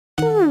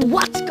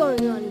What's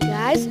going on,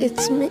 guys?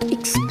 It's me,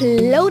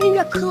 Exploding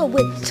Akula,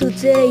 with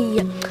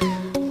today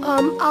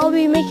I'll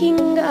be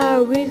making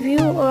a review,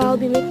 or I'll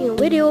be making a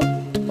video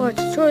or a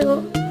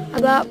tutorial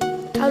about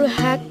how to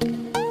hack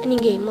any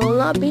game. Well,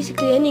 not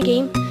basically any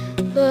game,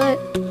 but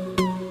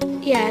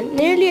yeah,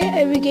 nearly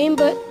every game.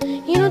 But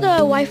you know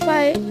the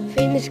Wi-Fi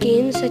famous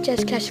games such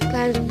as Clash of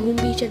Clans, Boom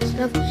Beach and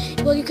stuff,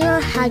 well, you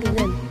cannot hack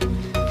them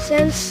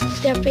since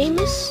they're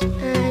famous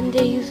and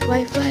they use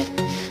Wi-Fi.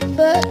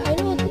 But I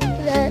know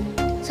that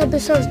Subway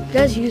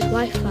does use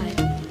Wi-Fi.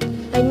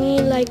 I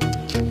mean, like,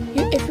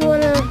 if you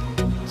wanna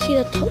see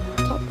the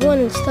top one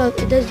and stuff,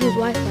 it does use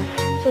Wi-Fi.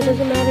 So it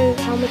doesn't matter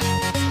how much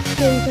you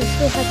can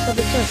still have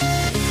Subway.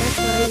 That's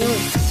what I know.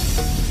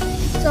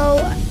 So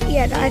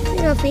yeah, I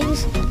think the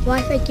famous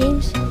Wi-Fi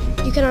games,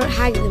 you cannot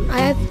hack them. I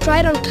have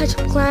tried on Clash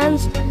of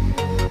Clans,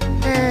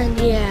 and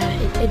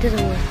yeah, it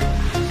doesn't work.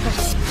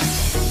 Trust me.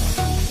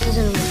 It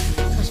doesn't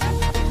work. Trust me.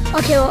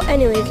 Okay, well,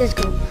 anyways, let's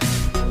go.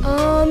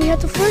 You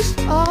have to first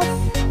off,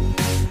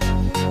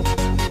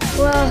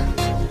 well,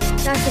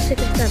 that's the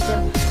second step, bro.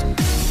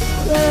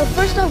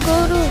 First off,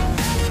 go to,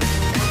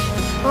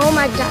 oh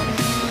my god,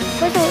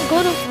 first off,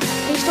 go to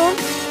Play Store,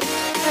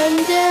 and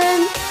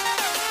then,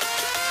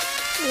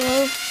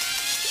 well,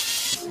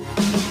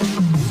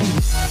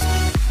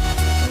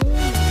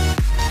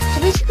 so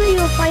basically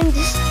you'll find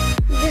this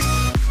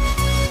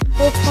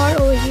whole part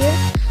over here.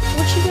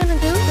 What you're gonna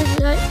do is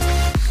like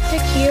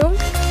stick here.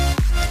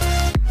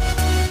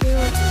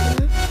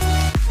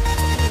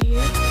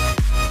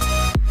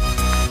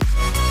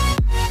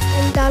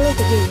 Download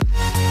the game.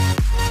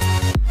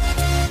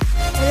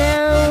 And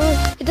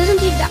now it doesn't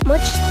take that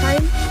much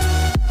time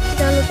to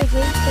download the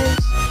game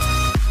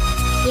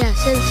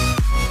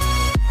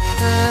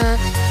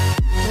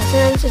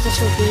since it's a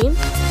short game.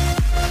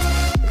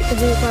 It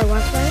doesn't require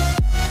Wi-Fi.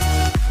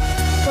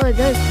 Well, it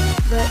does,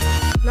 but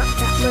not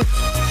that much.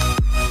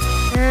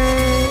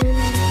 And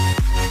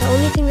the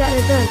only thing that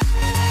it does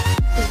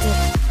is this.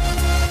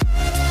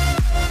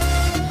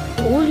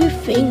 Hold your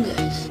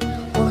fingers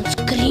on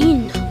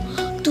screen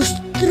to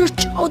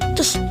stretch out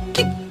the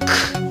stick.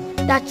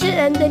 That's it,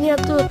 and then you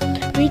have to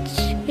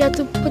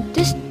put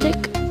this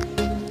stick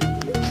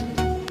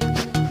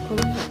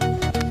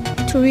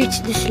to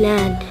reach this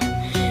land.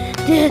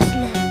 This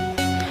land.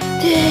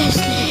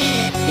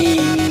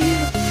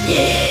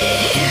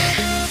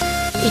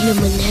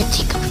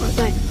 Illuminati,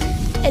 right.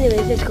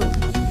 Anyways, let's go.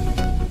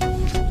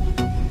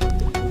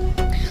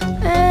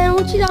 And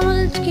once you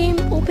download this game,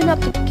 open up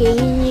the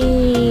game.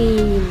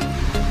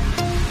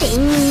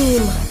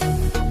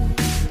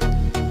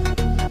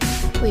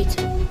 Wait.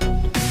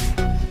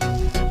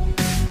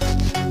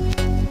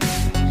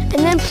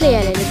 And then play a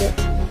little bit.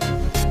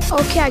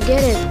 Okay, I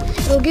get it.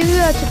 It'll give you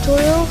a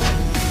tutorial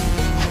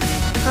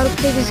how to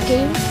play this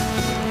game.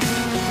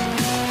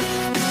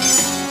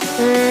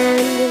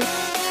 And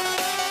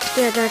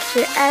yeah, that's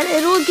it. And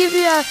it will give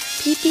you a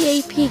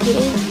PPAP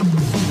game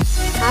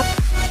app.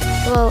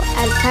 Well,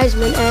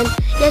 advertisement. And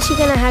yes, you're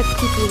gonna hack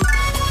PPA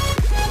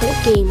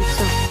game.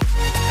 So.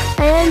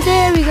 And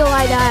there we go,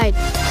 I died.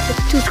 With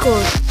 2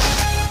 scores.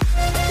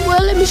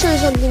 Well, let me show you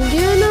something. Do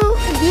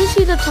you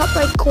see the top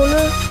right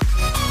corner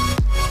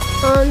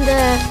on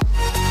the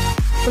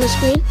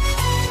screen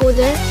over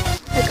there,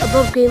 like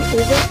above game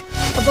over?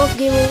 Above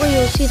game over,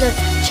 you'll see the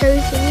cherry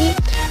thingy.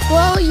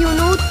 Well, you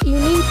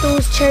need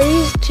those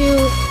cherries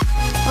to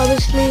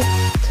obviously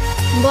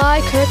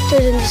buy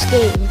characters in this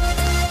game.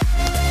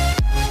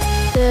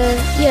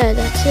 Yeah,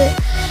 that's it.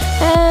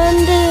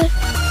 And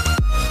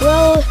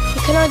well,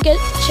 you cannot get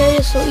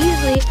cherries so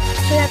easily,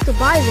 so you have to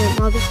buy them,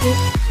 obviously.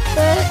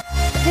 But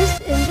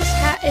in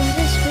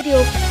this video,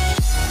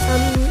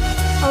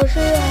 I'll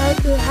show you how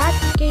to hack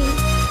the game,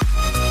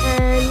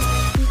 and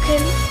you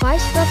can buy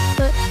stuff,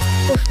 but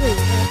for free.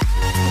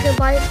 You can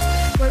buy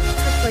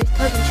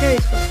 1,000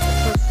 cherries for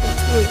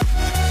free.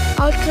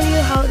 I'll tell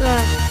you how the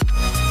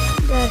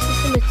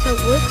system itself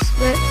works.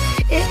 But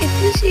if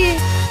you see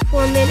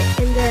for a minute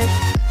in the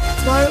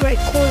bottom right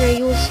corner,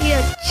 you will see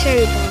a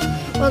cherry bar.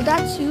 Well,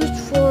 that's used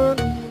for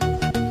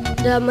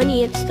the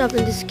money and stuff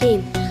in this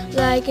game.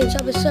 Like in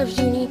Subway Surfs,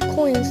 you need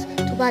coins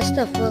to buy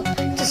stuff. Well,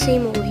 it's the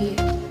same over here.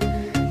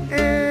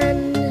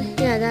 And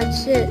yeah,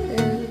 that's it.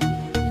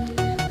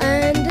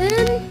 And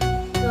then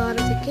go out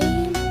of the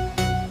game.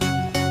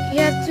 You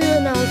have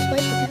to now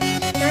swipe it.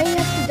 Now you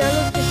have to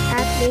download this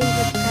app named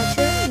the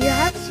Catcher. You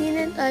have seen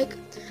it, like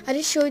I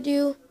just showed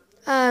you.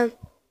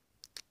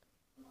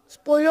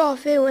 Spoiler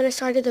of it when I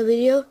started the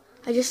video.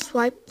 I just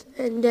swiped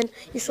and then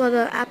you saw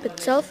the app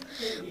itself.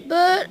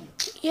 But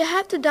you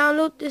have to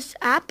download this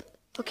app,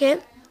 okay?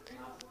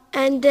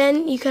 And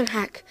then you can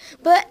hack.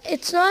 But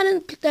it's not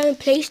in the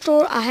Play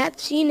Store. I have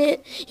seen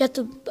it. You have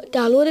to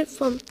download it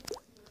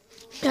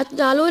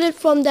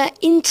from the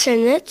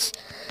internet.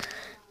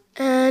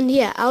 And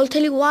yeah, I'll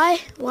tell you why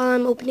while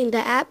I'm opening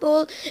the app.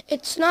 Well,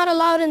 it's not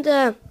allowed in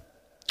the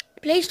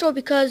Play Store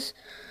because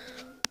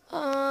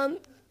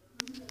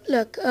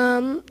look,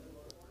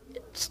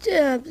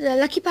 the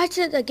Lucky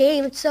Patcher, the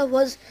game itself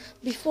was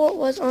before it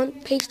was on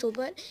Play Store,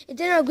 but it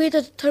didn't agree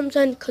to the terms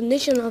and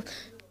conditions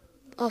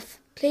of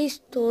Play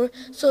Store,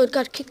 so it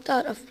got kicked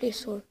out of Play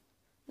Store,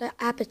 the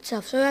app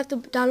itself. So you have to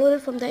download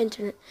it from the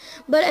internet.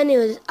 But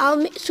anyways,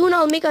 soon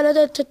I'll make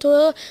another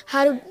tutorial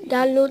how to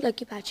download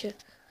Lucky Patcher.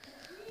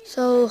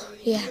 So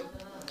yeah.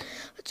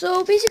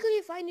 So basically,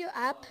 you find your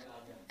app,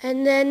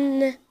 and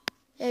then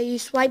you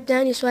swipe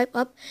down, you swipe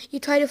up, you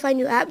try to find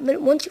your app.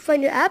 But once you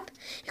find your app,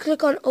 you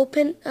click on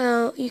open.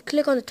 You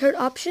click on the third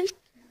option,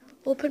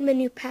 open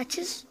menu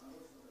patches.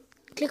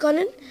 Click on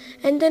it,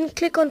 and then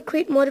click on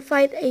create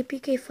modified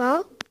APK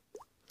file.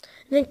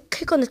 And then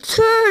click on the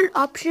third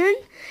option,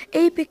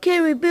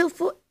 APK rebuild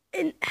for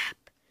in-app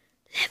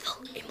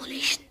level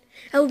emulation.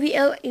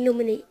 LVL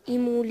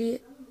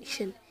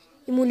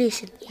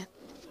emulation. Yeah.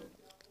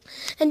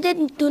 And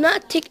then do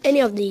not tick any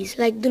of these.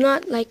 Do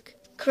not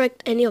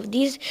correct any of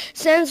these.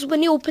 Since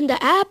when you open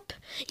the app,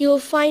 you will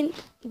find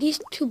these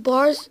two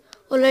bars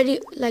already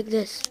like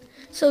this.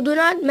 So do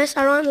not mess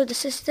around with the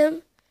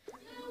system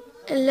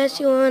unless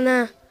you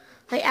wanna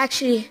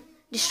actually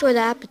destroy the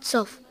app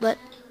itself. But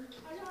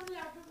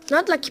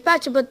not Lucky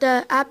Patcher, but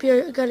the app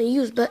you're gonna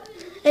use. But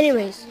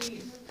anyways,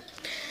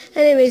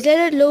 let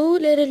it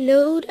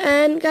load.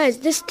 And guys,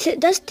 this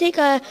does take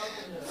a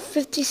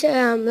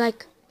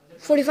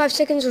 45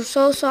 seconds or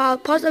so. So I'll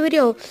pause the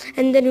video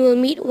and then we'll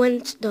meet when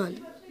it's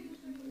done.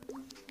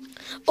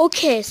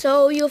 Okay,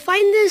 so you'll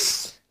find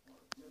this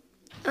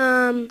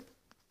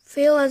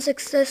fail and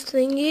success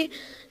thingy,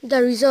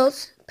 the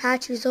results,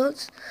 patch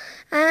results,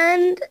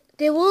 and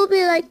there will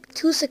be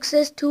 2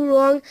 success, 2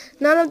 wrong.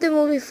 None of them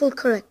will be full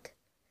correct.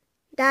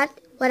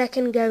 That what I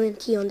can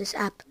guarantee on this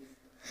app.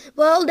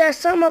 Well, there are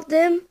some of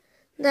them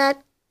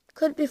that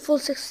could be full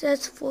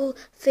successful,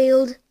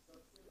 failed.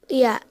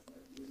 Yeah.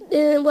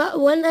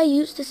 When I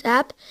used this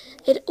app,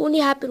 it only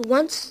happened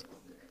once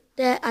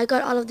that I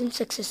got all of them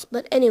success.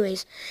 But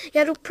anyways, you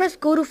have to press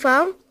go to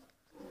file,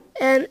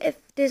 and if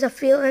there's a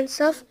fail and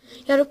stuff,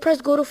 you have to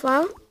press go to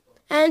file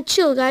and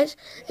chill, guys.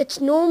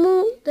 It's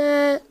normal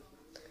that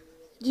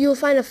you'll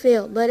find a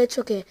fail, but it's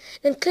okay.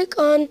 Then click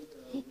on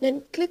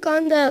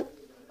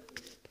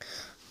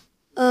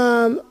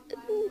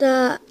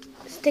the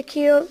stick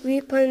here,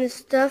 replay and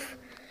stuff.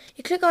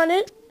 You click on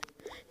it.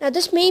 Now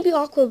this may be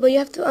awkward, but you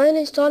have to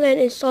uninstall and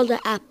install the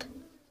app.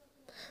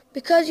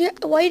 Because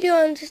why do you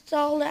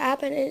uninstall the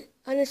app and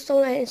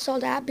uninstall and install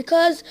the app?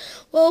 Because,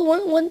 well,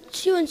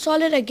 once you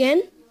install it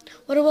again,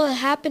 what will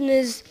happen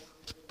is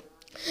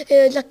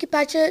Lucky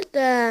Patcher,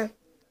 the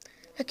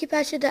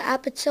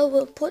app itself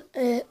will put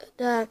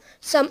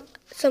some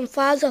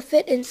files of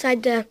it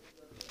inside the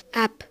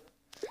app.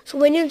 So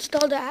when you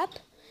install the app,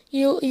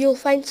 you'll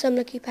find some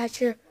Lucky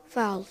Patcher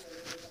files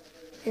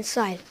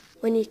inside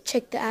when you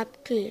check the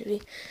app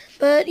clearly.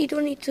 But you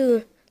don't need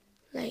to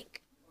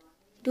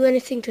do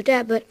anything to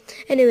that. But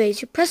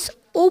anyways, you press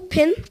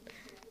open,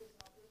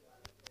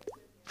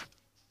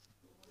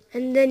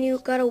 and then you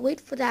gotta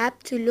wait for the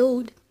app to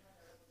load.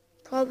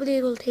 Probably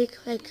it will take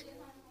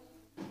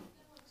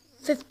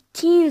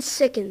 15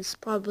 seconds,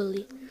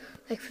 probably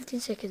 15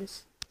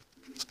 seconds.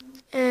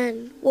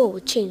 And whoa,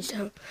 it changed,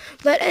 huh?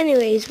 But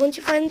anyways, once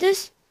you find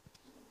this,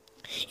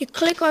 you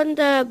click on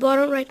the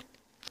bottom right.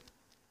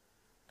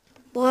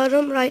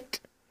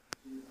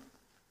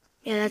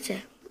 Yeah, that's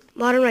it.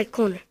 Bottom right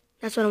corner.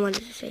 That's what I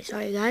wanted to say.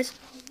 Sorry, guys.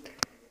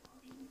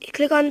 You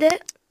click on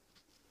that,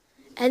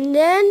 and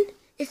then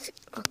if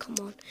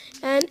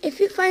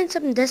you find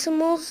some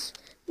decimals,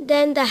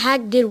 then the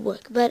hack did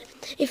work. But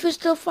if you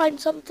still find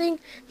something,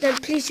 then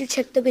please you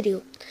check the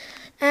video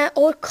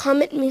or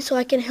comment me so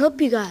I can help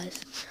you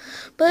guys.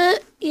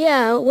 But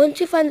yeah, once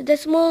you find the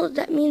decimal,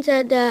 that means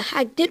that the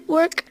hack did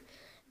work.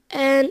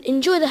 And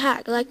enjoy the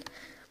hack.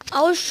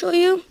 I'll show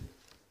you.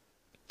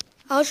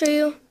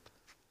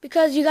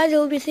 Because you guys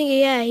will be thinking,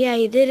 yeah,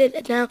 he did it,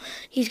 and now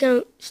he's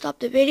gonna stop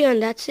the video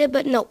and that's it.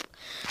 But nope.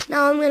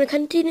 Now I'm gonna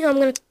continue. I'm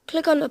gonna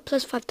click on the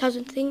plus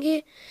 5,000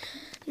 thingy.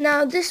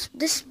 Now this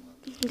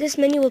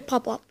menu will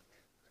pop up.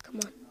 Come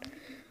on.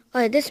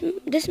 Alright,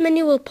 this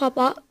menu will pop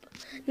up.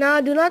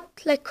 Now do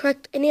not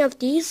correct any of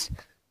these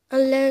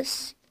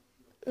unless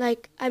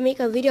I make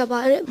a video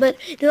about it. But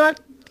do not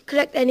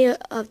correct any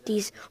of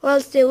these, or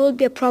else there will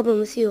be a problem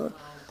with you.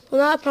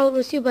 Well, not a problem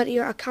with you, but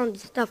your account and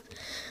stuff.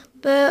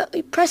 But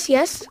you press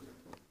yes,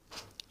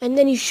 and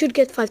then you should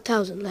get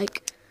 5,000.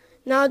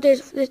 Now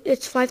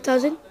it's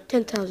 5,000,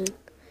 10,000.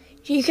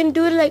 You can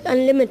do it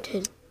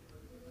unlimited.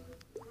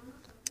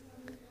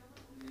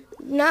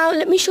 Now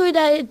let me show you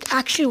that it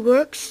actually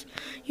works.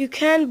 You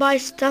can buy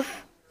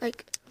stuff,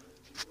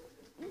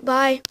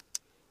 buy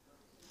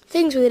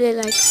things with it.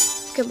 You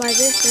can buy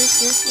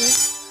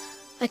this.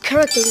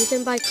 Characters. You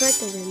can buy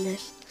characters in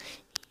this.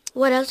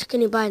 What else can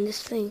you buy in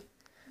this thing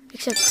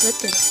except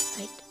characters,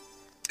 right?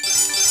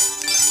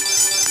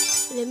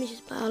 Let me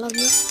just buy all of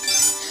them.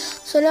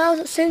 So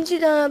now, since you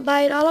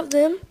buy all of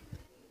them,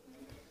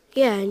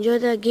 yeah, enjoy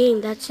the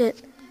game. That's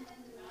it.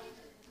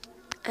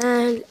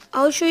 And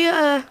I'll show you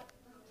a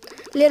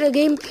little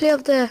gameplay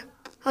of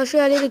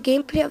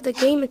the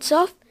game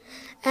itself,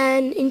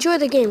 and enjoy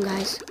the game,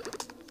 guys.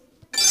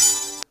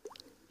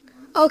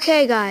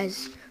 Okay,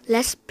 guys,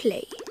 let's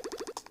play.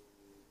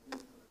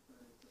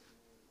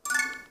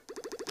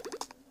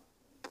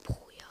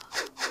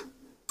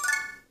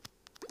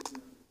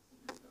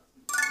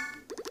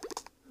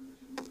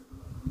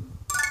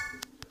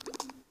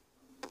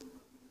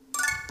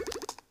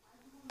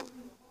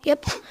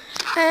 Yep,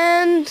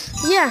 and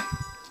yeah,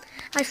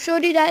 I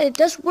showed you that it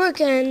does work,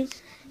 and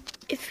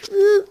if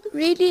you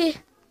really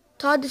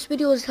thought this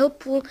video was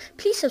helpful,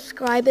 please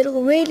subscribe. It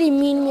will really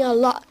mean me a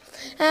lot.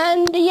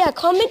 And yeah,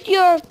 comment in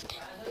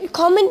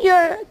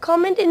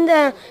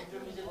the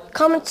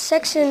comment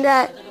section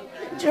that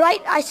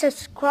I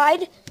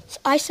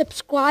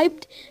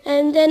subscribed,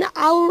 and then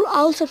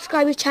I'll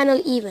subscribe your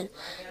channel even.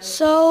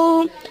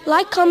 So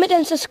like, comment,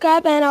 and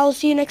subscribe, and I'll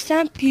see you next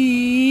time.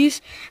 Peace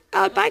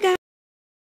out. Bye, guys.